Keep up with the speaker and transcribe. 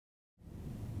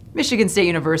Michigan State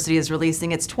University is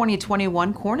releasing its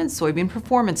 2021 corn and soybean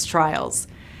performance trials.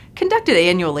 Conducted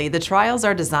annually, the trials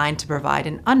are designed to provide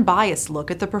an unbiased look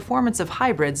at the performance of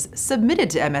hybrids submitted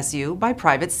to MSU by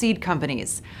private seed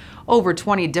companies. Over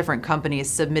 20 different companies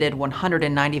submitted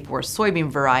 194 soybean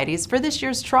varieties for this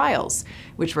year's trials,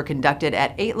 which were conducted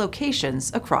at 8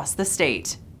 locations across the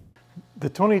state. The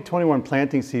 2021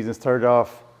 planting season started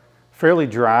off fairly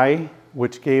dry,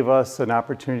 which gave us an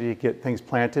opportunity to get things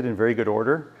planted in very good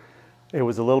order. It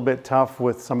was a little bit tough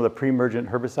with some of the pre-emergent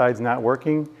herbicides not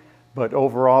working, but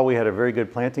overall we had a very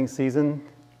good planting season.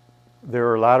 There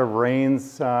were a lot of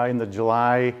rains in the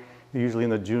July, usually in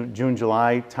the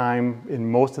June-July time in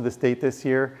most of the state this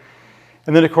year.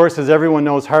 And then of course, as everyone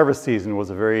knows, harvest season was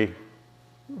a very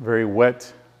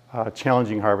wet,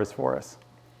 challenging harvest for us.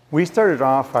 We started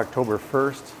off October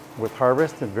 1st with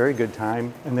harvest, a very good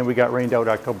time, and then we got rained out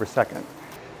October 2nd.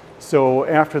 So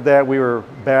after that, we were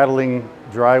battling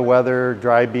dry weather,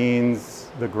 dry beans,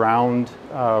 the ground,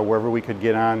 wherever we could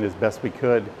get on as best we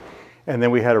could. And then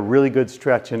we had a really good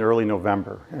stretch in early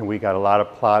November, and we got a lot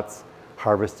of plots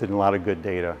harvested and a lot of good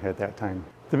data at that time.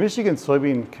 The Michigan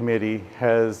Soybean Committee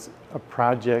has a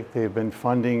project they've been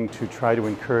funding to try to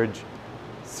encourage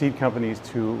seed companies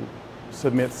to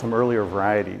submit some earlier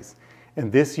varieties.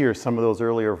 And this year, some of those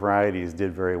earlier varieties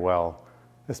did very well,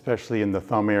 especially in the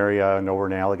Thumb area and over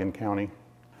in Allegan County.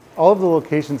 All of the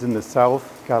locations in the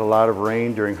south got a lot of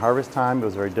rain during harvest time. It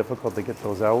was very difficult to get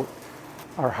those out.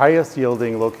 Our highest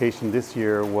yielding location this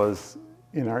year was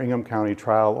in our Ingham County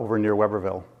trial over near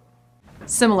Weberville.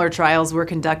 Similar trials were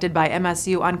conducted by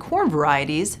MSU on corn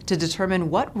varieties to determine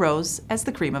what rose as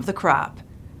the cream of the crop.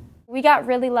 We got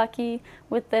really lucky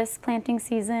with this planting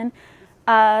season.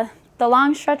 The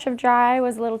long stretch of dry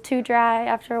was a little too dry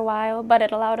after a while, but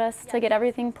it allowed us to get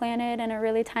everything planted in a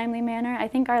really timely manner. I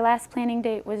think our last planting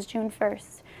date was June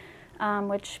 1st,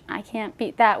 which I can't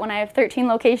beat that when I have 13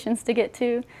 locations to get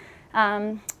to.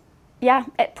 Yeah,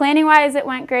 planting-wise, it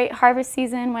went great. Harvest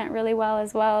season went really well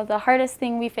as well. The hardest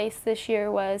thing we faced this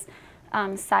year was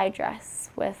side dress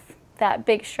with that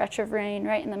big stretch of rain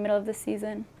right in the middle of the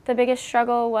season. The biggest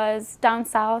struggle was down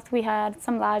south. We had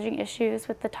some lodging issues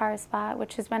with the tar spot,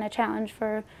 which has been a challenge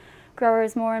for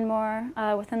growers more and more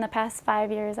within the past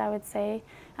 5 years, I would say.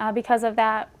 Because of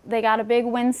that, they got a big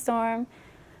windstorm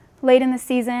late in the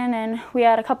season, and we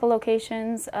had a couple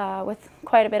locations with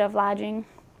quite a bit of lodging.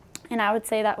 And I would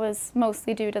say that was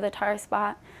mostly due to the tar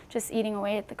spot just eating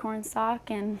away at the corn stalk,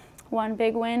 and one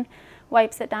big wind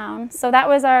wipes it down. So that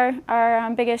was our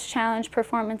biggest challenge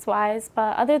performance-wise.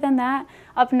 But other than that,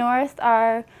 up north,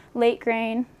 our late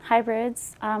grain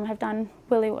hybrids have done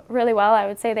really well. I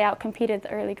would say they outcompeted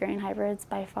the early grain hybrids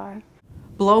by far.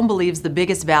 Blome believes the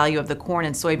biggest value of the corn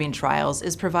and soybean trials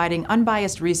is providing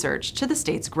unbiased research to the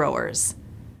state's growers.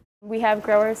 We have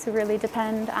growers who really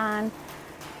depend on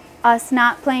us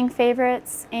not playing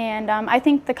favorites, and I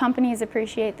think the companies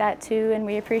appreciate that too, and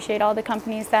we appreciate all the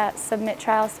companies that submit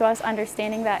trials to us,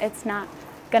 understanding that it's not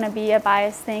going to be a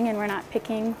biased thing and we're not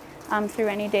picking through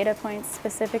any data points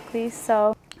specifically.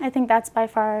 So I think that's by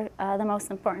far the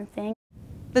most important thing.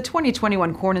 The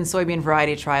 2021 corn and soybean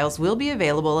variety trials will be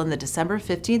available in the December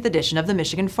 15th edition of the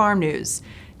Michigan Farm News.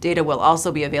 Data will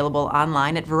also be available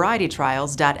online at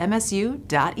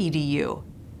varietytrials.msu.edu.